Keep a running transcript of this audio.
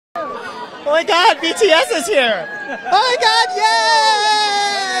Oh my God, BTS is here. Oh my God,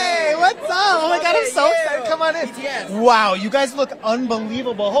 yay! What's up? Oh my God, I'm so excited. Come on in. BTS. Wow, you guys look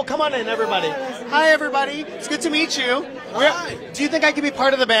unbelievable. Oh, come on in, everybody. Hi, everybody. It's good to meet you. Do you think I could be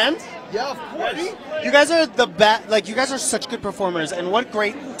part of the band? Yeah, of course. You guys are the best. Like, you guys are such good performers, and what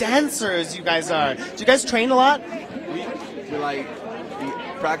great dancers you guys are. Do you guys train a lot? We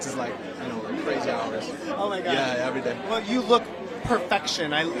practice like crazy hours. Oh my God. Yeah, every day. Well, you look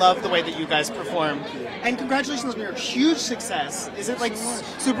perfection. I love the way that you guys perform. And congratulations on your huge success. Is it like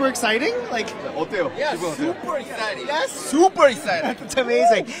super exciting? Like, 어때요? Yeah, 기분 어때요? super exciting. yes, Super exciting. it's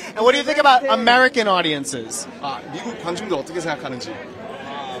amazing. And what do you think about American audiences? 아, 미국 관중들 어떻게 생각하는지.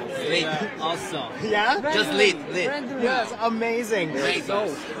 Lit. Awesome. Yeah, Just lit. yes, amazing. Great.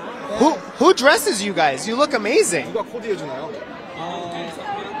 Who dresses you guys? You look amazing. 누가 코디해주나요?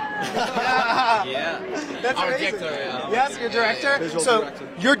 Yeah. That's Our amazing. director, yeah. Yes, your director. Visual So director.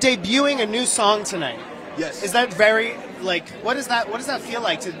 you're debuting a new song tonight. Yes. Is that very like what is that? What does that feel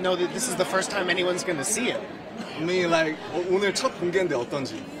like to know that this is the first time anyone's going to see it? I mean, like 오늘 첫 공개인데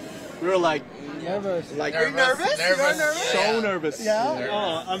어떤지. We were like Nervous. like Are you nervous? Nervous. You're nervous? so nervous. Yeah.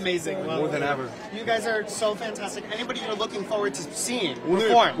 Oh, amazing. Well, More than ever. You guys are so fantastic. Anybody you're looking forward to seeing 오늘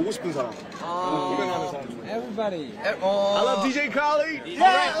perform? 보고 싶은 사람. 공연하는 사람. Everybody. I love DJ Khaled.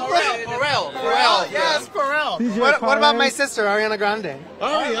 Yeah, Pharrell. Yes, Pharrell. DJ What about Khaled. my sister, Ariana Grande?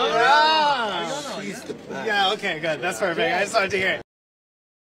 Oh, Yeah. She's the best. Yeah, okay, good. That's perfect. I just wanted to hear it.